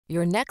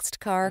Your next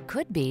car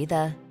could be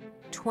the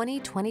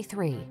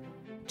 2023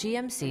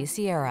 GMC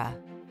Sierra.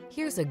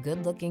 Here's a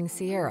good-looking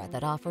Sierra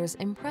that offers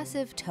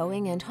impressive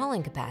towing and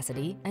hauling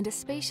capacity and a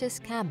spacious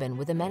cabin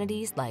with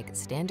amenities like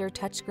standard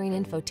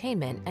touchscreen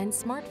infotainment and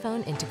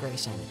smartphone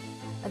integration.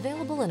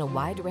 Available in a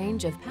wide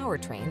range of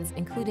powertrains,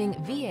 including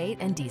V8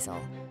 and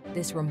diesel,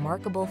 this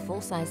remarkable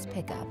full-size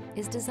pickup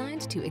is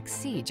designed to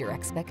exceed your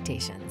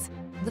expectations.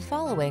 The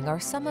following are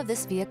some of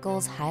this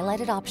vehicle's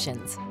highlighted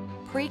options: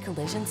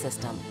 pre-collision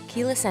system,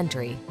 keyless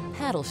entry,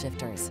 paddle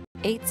shifters,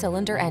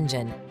 8-cylinder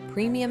engine,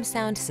 premium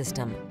sound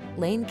system,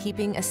 lane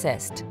keeping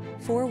assist,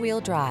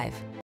 4-wheel drive,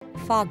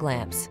 fog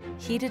lamps,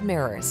 heated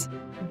mirrors,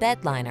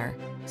 bed liner.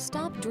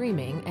 Stop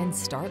dreaming and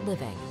start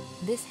living.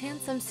 This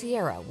handsome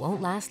Sierra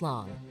won't last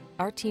long.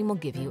 Our team will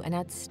give you an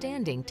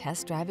outstanding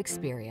test drive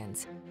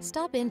experience.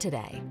 Stop in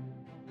today.